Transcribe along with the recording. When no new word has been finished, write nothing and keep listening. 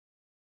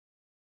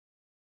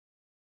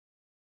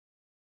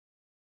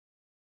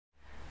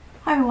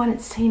Hi everyone,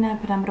 it's Tina,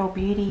 Petal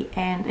Beauty,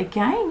 and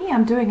again, yeah,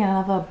 I'm doing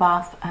another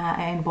Bath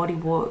and Body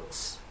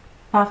Works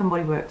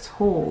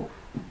haul.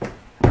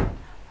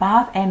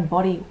 Bath and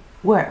Body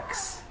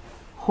Works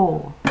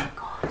haul.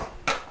 God.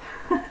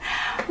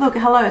 Look,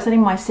 hello, it's only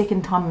my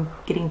second time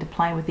getting to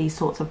play with these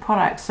sorts of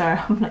products, so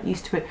I'm not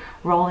used to it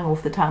rolling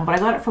off the tongue, but I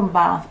got it from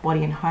Bath,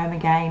 Body and Home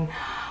again.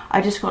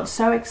 I just got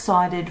so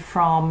excited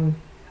from,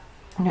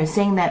 you know,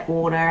 seeing that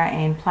order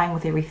and playing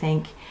with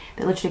everything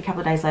that literally a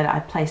couple of days later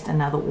I placed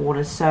another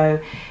order. So,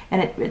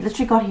 and it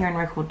literally got here in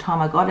record time.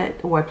 I got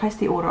it, or I placed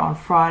the order on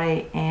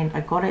Friday and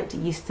I got it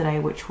yesterday,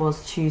 which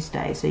was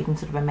Tuesday. So you can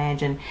sort of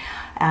imagine,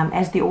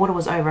 as the order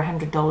was over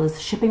 $100,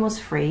 shipping was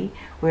free,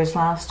 whereas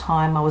last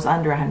time I was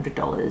under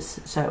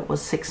 $100, so it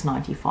was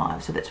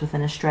 $6.95. So that's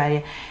within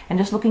Australia. And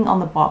just looking on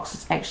the box,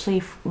 it's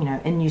actually, you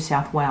know, in New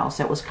South Wales.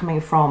 So it was coming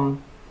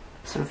from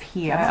sort of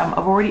here. I've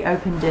already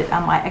opened it.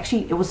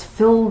 It was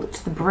filled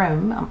to the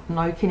brim,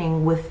 no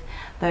kidding, with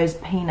those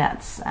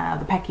peanuts,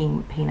 the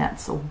packing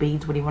peanuts or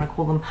beads, what do you want to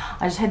call them.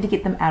 I just had to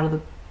get them out of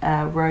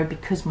the road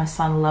because my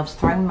son loves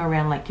throwing them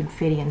around like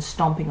confetti and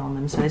stomping on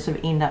them, so they sort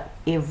of end up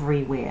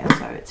everywhere.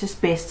 So it's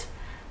just best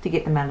to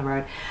get them out of the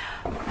road.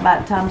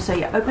 But so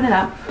yeah, open it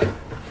up.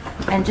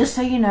 And just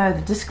so you know,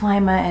 the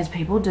disclaimer, as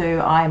people do,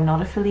 I am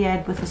not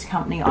affiliated with this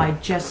company. I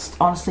just,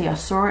 honestly, I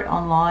saw it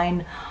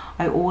online.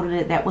 I ordered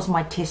it. That was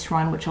my test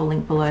run, which I'll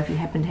link below if you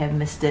happen to have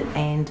missed it.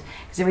 And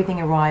because everything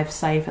arrived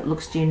safe, it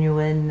looks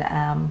genuine.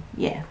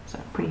 Yeah, so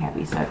pretty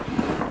happy. So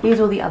here's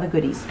all the other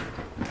goodies.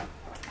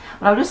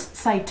 But I'll just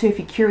say too, if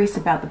you're curious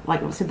about the,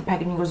 like I said, the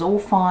packaging was all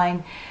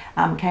fine.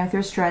 Came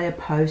through Australia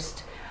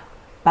Post.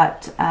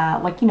 But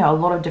like, you know, a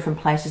lot of different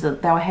places,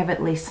 they'll have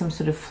at least some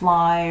sort of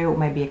flyer or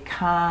maybe a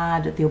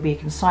card. There'll be a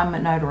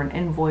consignment note or an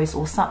invoice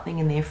or something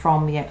in there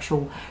from the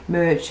actual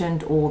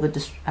merchant or the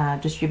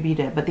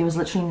distributor. But there was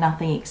literally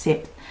nothing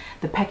except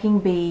the packing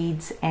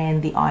beads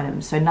and the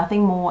items. So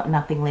nothing more,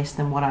 nothing less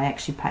than what I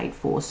actually paid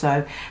for.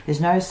 So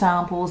there's no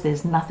samples,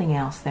 there's nothing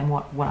else than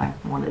what I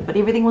wanted. But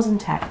everything was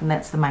intact, and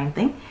that's the main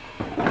thing.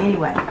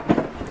 Anyway,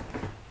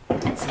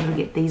 let's see if we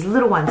get these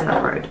little ones out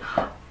of the road.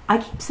 I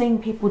keep seeing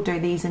people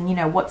do these, and you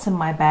know, what's in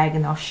my bag,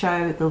 and they'll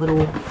show the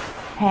little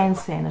hand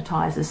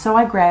sanitizers. So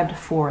I grabbed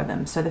 4 of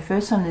them. So the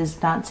first one is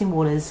Dancing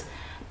Waters,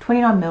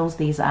 29 mils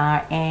these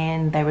are,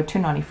 and they were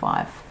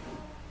 $2.95.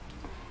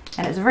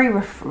 And it's a very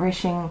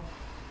refreshing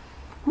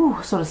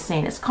sort of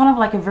scent. It's kind of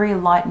like a very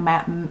light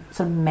matte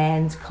sort of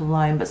man's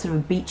cologne, but sort of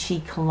a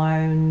beachy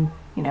cologne.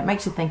 You know, it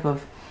makes you think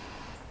of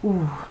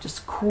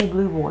just cool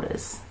blue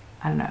waters.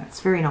 I don't know, it's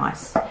very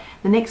nice.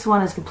 The next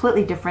one is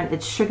completely different.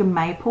 It's sugar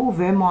maple,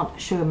 Vermont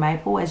sugar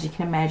maple. As you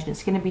can imagine,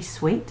 it's going to be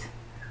sweet.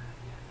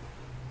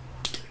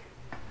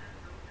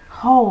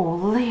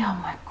 Holy, oh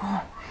my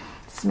god,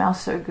 it smells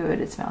so good.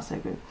 It smells so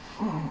good.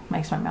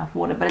 Makes my mouth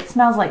water. But it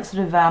smells like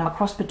sort of a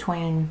cross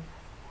between,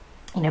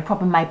 you know,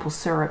 proper maple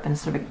syrup and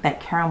sort of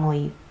that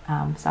caramelly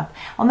stuff.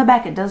 On the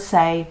back it does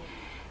say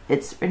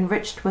it's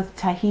enriched with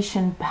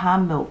Tahitian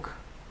palm milk.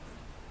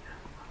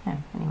 Yeah,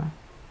 anyway.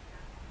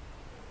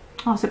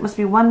 Oh, so it must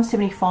be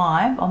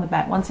 $175 on the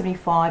back,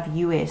 $175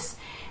 US,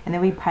 and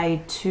then we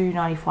paid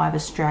 $2.95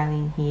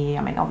 Australian here.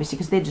 I mean, obviously,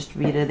 because they're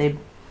distributor, they've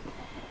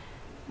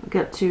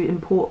got to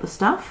import the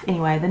stuff.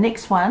 Anyway, the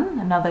next one,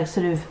 another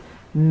sort of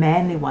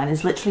manly one,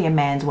 is literally a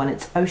man's one.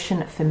 It's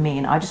Ocean for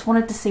Men. I just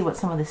wanted to see what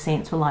some of the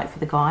scents were like for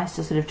the guys,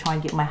 to sort of try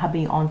and get my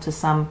hubby onto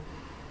some,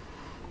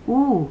 I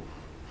don't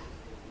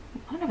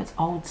know if it's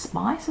Old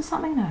Spice or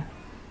something, no.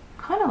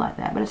 Kind of like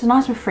that, but it's a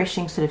nice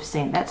refreshing sort of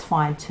scent. That's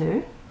fine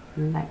too,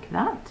 like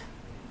that.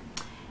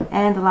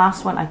 And the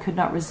last one, I could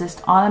not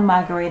resist, Island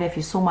Margarita. If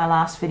you saw my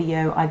last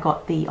video, I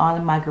got the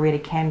Island Margarita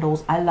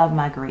candles. I love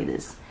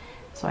margaritas,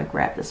 so I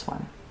grabbed this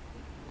one.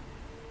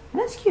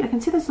 And that's cute. I can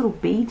see those little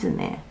beads in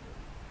there.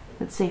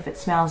 Let's see if it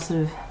smells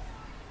sort of,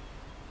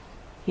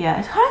 yeah,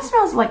 it kind of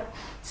smells like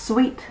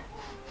sweet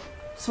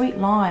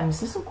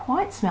limes. This doesn't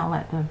quite smell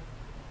like the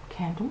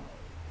candle.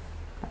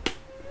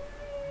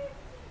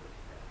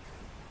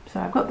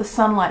 So I've got the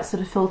sunlight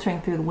sort of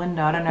filtering through the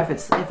window. I don't know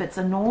if it's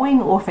annoying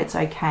or if it's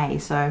okay.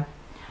 So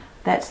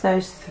that's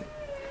those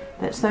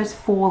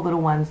 4 little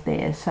ones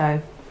there. So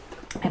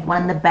I have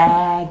one in the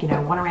bag, you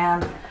know, one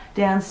around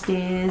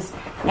downstairs,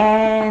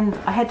 and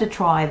I had to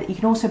try that. You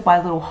can also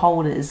buy little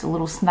holders,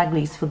 little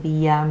snugglies for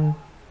the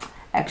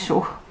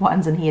actual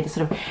ones in here to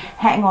sort of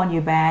hang on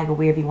your bag or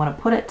wherever you want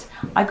to put it.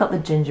 I got the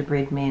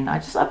Gingerbread men. I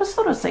just thought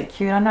it was so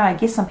cute. I know, I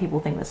guess some people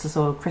think this is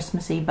sort of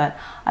Christmassy, but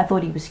I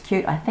thought he was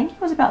cute. I think he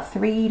was about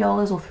 $3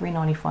 or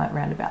 $3.95,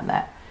 around about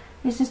that.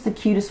 He's just the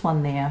cutest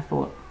one there, I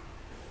thought.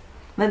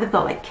 Then they've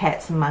got like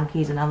cats and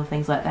monkeys and other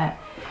things like that.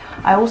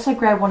 I also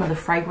grabbed one of the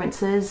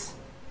fragrances,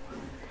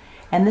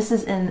 and this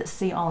is in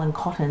Sea Island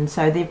Cotton.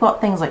 So they've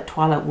got things like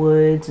Twilight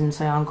Woods and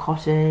Sea Island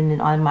Cotton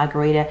and Island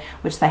Margarita,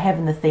 which they have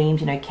in the themes,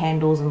 you know,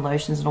 candles and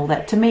lotions and all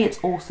that. To me, it's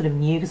all sort of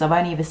new because I've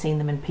only ever seen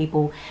them in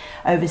people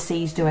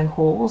overseas doing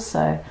hauls.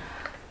 So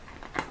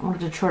I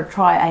wanted to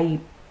try a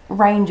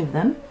range of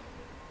them.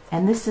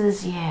 And this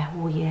is, yeah,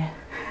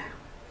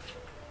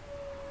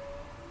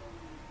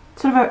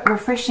 sort of a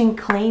refreshing,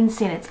 clean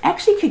scent. It's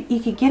actually, you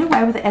could get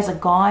away with it as a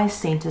guy's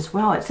scent as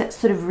well. It's that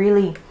sort of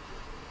really,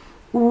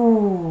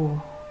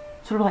 ooh,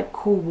 sort of like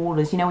cool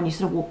waters. You know, when you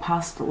sort of walk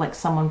past like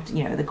someone,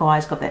 you know, the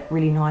guy's got that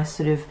really nice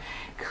sort of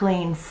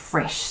clean,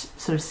 fresh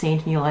sort of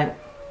scent, and you're like,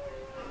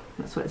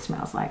 that's what it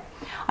smells like.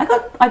 I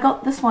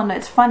got this one.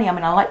 It's funny. I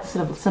mean, I like the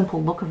sort of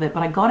simple look of it,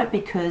 but I got it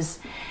because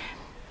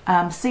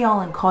sea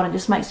island cotton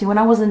just makes me, when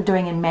I wasn't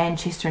doing in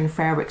Manchester and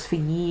fabrics for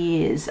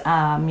years, you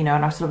know,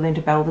 and I sort of learned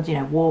about all the, you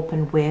know, warp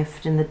and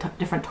weft and the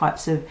different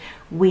types of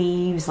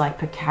weaves like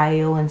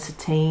percale and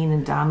sateen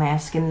and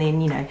damask, and then,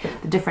 you know,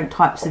 the different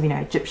types of, you know,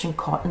 Egyptian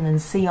cotton and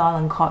sea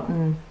island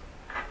cotton.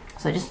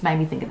 So it just made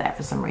me think of that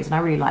for some reason. I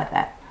really like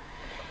that.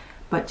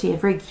 But yeah,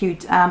 very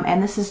cute.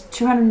 And this is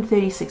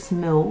 236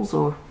 mils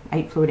or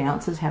 8 fluid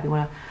ounces, however you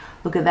want to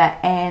look at that.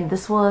 And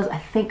this was, I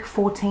think,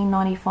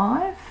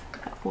 $14.95.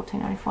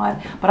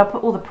 $14.95, but I'll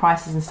put all the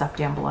prices and stuff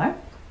down below.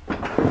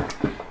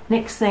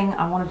 Next thing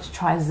I wanted to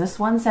try is this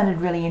one.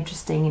 Sounded really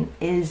interesting.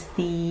 Is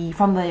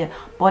from the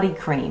body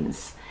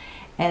creams,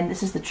 and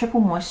this is the triple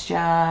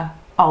moisture.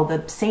 Oh,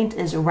 the scent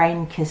is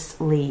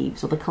Rainkissed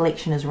leaves, or the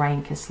collection is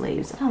Rainkissed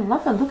leaves. And I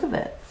love the look of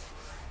it.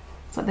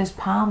 It's like those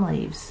palm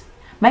leaves.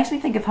 Makes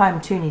me think of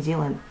home too, New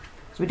Zealand,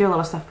 because we do a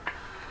lot of stuff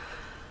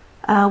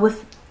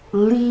with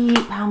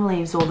palm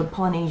leaves, or the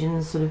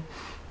Polynesian sort of.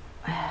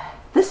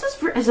 This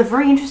is a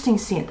very interesting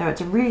scent though.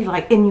 It's a really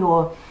like in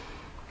your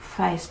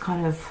face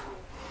kind of,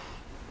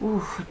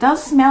 ooh, it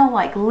does smell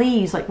like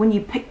leaves, like when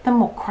you pick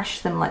them or crush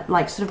them,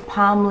 like sort of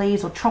palm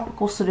leaves or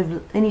tropical sort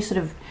of, any sort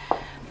of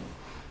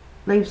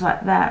leaves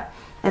like that.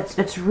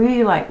 It's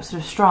really like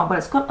sort of strong, but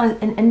it's got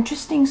an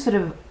interesting sort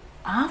of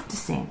after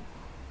scent.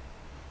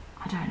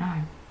 I don't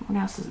know. What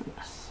else is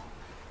this?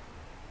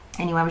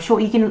 Anyway, I'm sure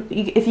you can,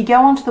 if you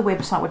go onto the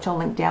website, which I'll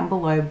link down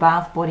below,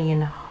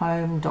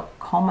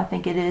 bathbodyandhome.com, I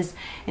think it is,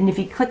 and if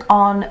you click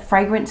on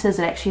fragrances,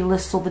 it actually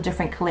lists all the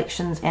different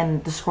collections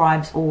and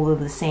describes all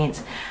of the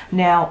scents.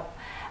 Now,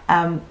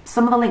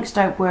 some of the links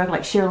don't work,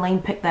 like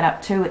Sherilyn picked that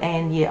up too,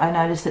 and yeah, I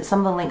noticed that some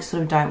of the links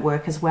sort of don't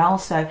work as well,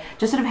 so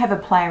just sort of have a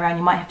play around.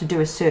 You might have to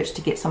do a search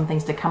to get some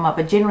things to come up,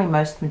 but generally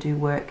most of them do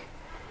work.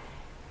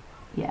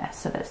 Yeah,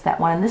 so that's that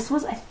one, and this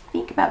was, I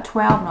think, about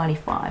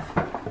 $12.95.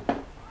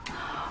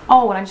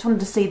 Oh, and I just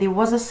wanted to see, there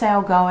was a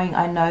sale going,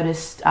 I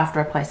noticed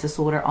after I placed this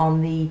order,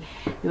 on there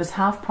was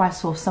half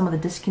price off some of the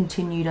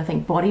discontinued, I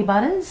think, body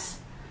butters.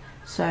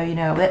 So, you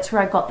know, that's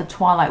where I got the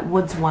Twilight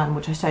Woods one,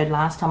 which I showed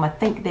last time. I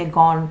think they're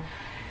gone,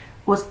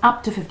 was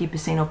up to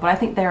 50% off, but I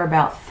think they're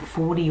about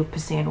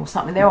 40% or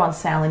something. They were on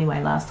sale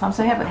anyway last time,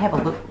 so have a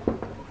look.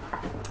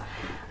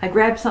 I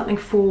grabbed something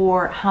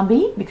for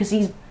hubby because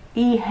he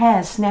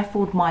has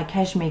snaffled my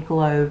Cashmere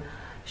Glow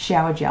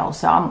shower gel,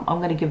 so I'm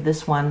going to give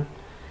this one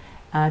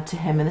to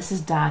him, and this is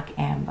dark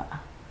amber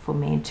for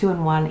men,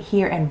 2-in-1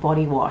 hair and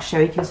body wash,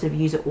 so he can sort of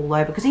use it all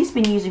over, because he's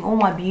been using all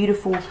my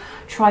beautiful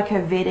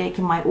Trichovetic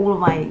and all of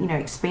my, you know,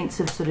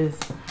 expensive sort of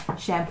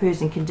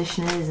shampoos and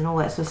conditioners and all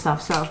that sort of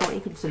stuff, so I thought he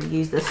could sort of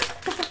use this.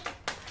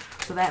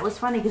 So that was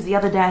funny, because the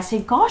other day I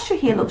said, gosh, your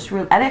hair looks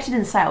real. I actually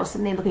didn't say, I was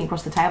sitting there looking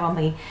across the table, I'm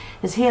thinking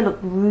his hair looked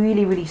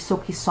really, really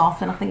silky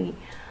soft, and I'm thinking,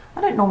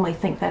 I don't normally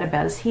think that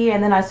about his hair.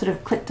 And then I sort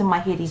of clicked in my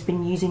head, he's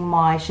been using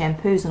my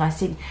shampoos, and I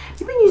said,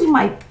 you've been using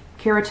my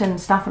keratin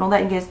stuff and all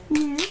that, and he goes,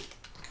 yeah.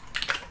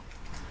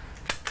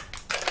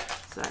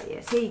 So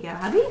yes, here you go,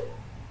 hubby.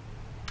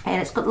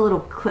 And it's got the little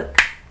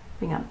click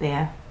thing up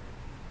there.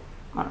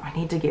 Oh, I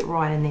need to get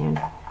right in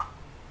there.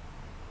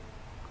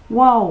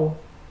 Whoa,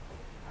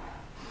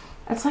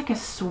 it's like a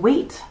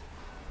sweet,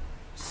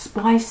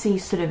 spicy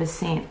sort of a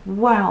scent.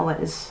 Wow,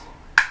 that is,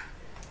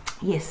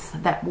 yes,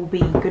 that will be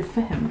good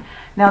for him.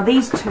 Now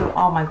these two,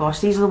 oh my gosh,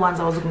 these are the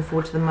ones I was looking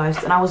forward to the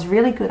most, and I was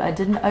really good. I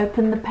didn't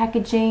open the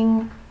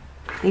packaging.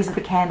 These are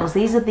the candles.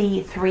 These are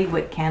the 3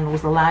 wick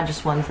candles, the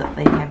largest ones that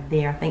they have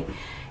there. I think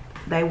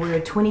they were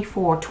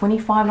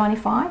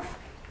 $25.95.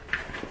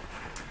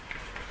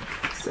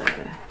 So,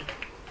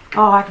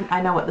 oh,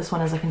 I know what this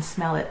one is. I can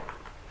smell it.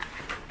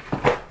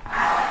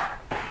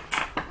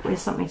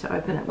 Where's something to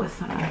open it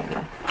with? I don't know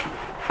how to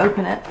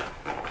open it.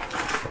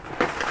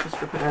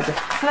 Just rip it over.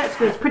 So that's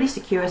good. It's pretty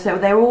secure. So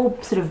they're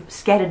all sort of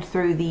scattered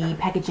through the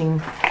packaging.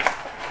 The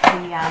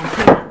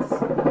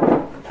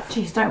peanuts.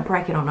 Geez, don't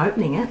break it on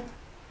opening it.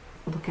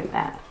 Look at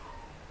that.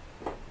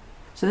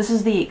 So this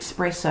is the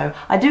Espresso.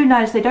 I do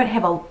notice they don't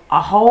have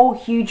a whole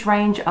huge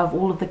range of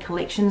all of the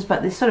collections,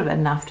 but there's sort of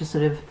enough to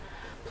sort of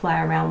play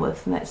around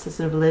with, and that's the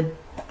sort of lid.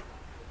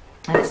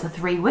 And it's the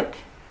 3 wick,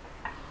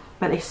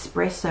 but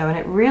Espresso, and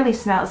it really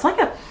smells, it's like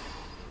a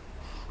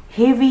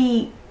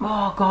heavy,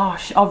 oh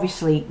gosh,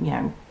 obviously, you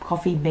know,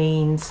 coffee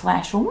bean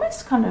 /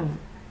 almost kind of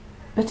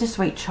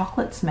bittersweet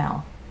chocolate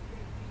smell.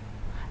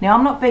 Now,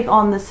 I'm not big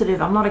on the sort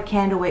of, I'm not a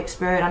candle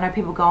expert. I know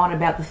people go on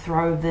about the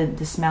throw of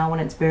the smell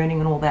when it's burning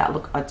and all that.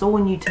 Look, it's all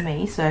new to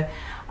me, so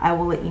I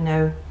will let you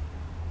know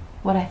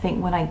what I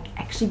think when I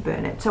actually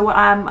burn it. So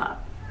I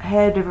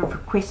had a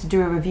request to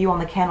do a review on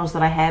the candles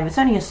that I have. It's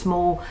only a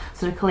small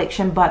sort of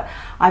collection, but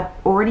I've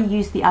already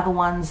used the other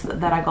ones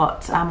that I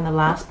got in the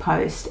last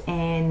post,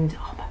 and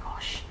oh my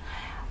gosh,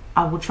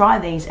 I will try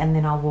these and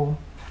then I will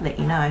let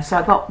you know. So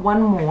I got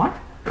one more,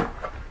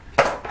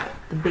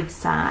 the big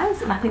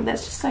size, and I think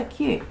that's just so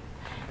cute.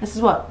 This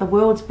is what, the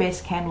world's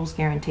best candles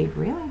guaranteed,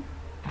 really.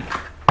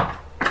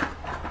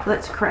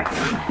 Let's crack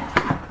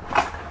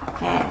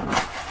in. And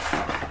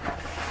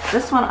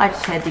this one I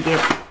just had to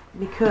get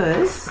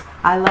because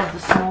I love the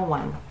small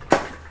one.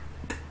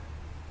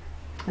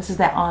 This is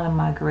that Island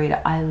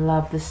Margarita. I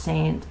love the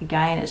scent.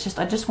 Again, it's just,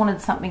 I just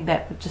wanted something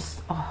that would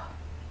just, oh,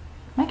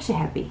 makes you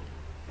happy.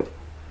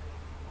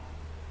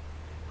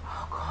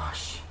 Oh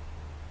gosh.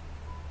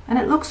 And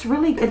it looks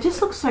really, it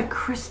just looks so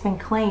crisp and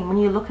clean when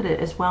you look at it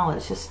as well.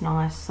 It's just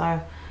nice.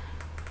 So,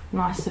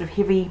 nice sort of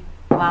heavy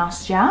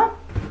glass jar.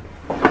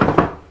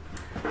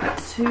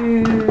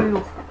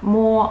 2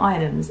 more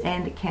items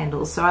and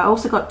candles. So I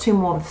also got 2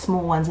 more of the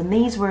small ones, and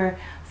these were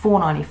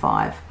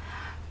 $4.95.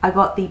 I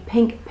got the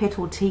pink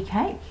Petal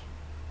Teacake.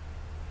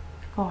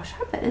 Gosh, I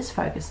hope that is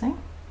focusing.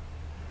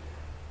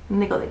 And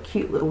they got that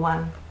cute little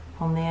one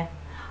on there.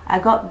 I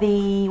got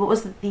the, what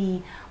was it,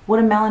 the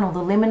watermelon or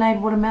the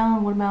lemonade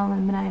watermelon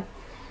lemonade.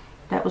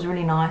 That was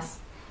really nice.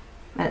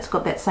 And it's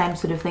got that same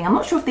sort of thing. I'm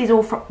not sure if these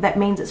all from, that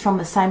means it's from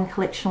the same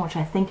collection, which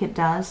I think it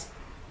does.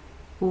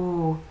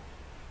 Ooh,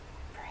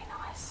 very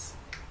nice.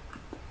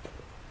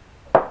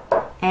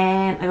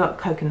 And I got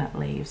coconut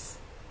leaves.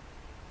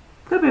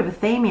 Got a bit of a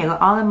theme here. I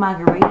got Island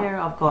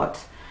Margarita, I've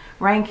got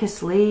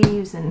Rainkissed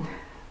leaves and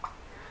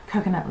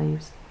coconut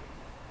leaves.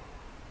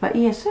 But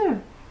yeah,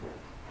 so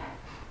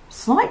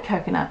slight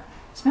coconut.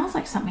 It smells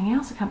like something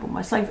else. I can't put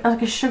my, it's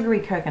like a sugary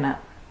coconut,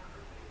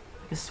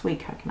 like a sweet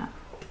coconut.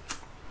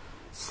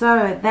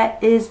 So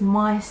that is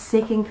my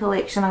second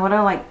collection. I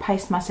gotta like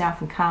pace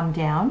myself and calm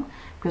down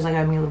because I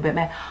go me a little bit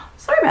mad.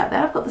 Sorry about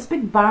that. I've got this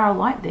big bar of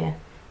light there.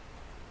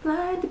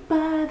 Blinded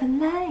by the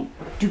light.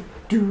 Do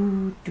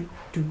do do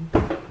do.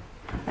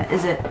 That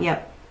is it.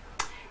 Yep.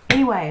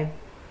 Anyway,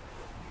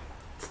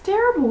 it's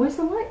terrible. Where's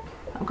the light?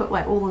 I've got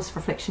like all this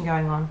reflection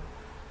going on.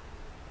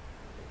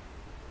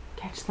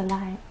 Catch the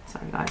light.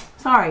 Sorry guys.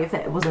 Sorry if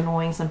that was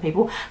annoying some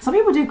people. Some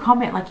people do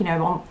comment like, you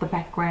know, on the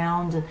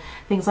background and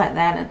things like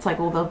that. And it's like,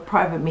 well, they'll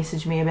private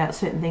message me about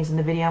certain things in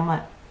the video. I'm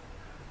like,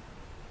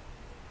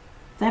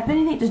 does that have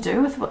anything to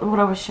do with what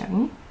I was showing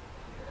you?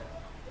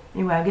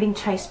 Anyway, I'm getting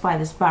chased by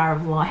this bar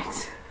of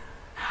light.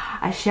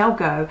 I shall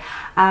go.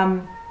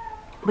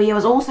 But yeah, I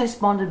was also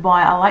sponsored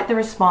by, I like the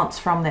response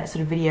from that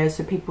sort of video,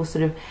 so people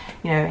sort of,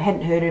 you know,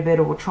 hadn't heard of it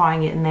or were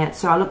trying it and that.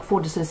 So I look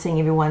forward to sort of seeing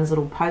everyone's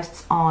little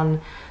posts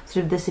on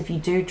sort of this if you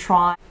do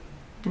try.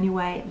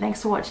 Anyway,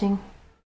 thanks for watching.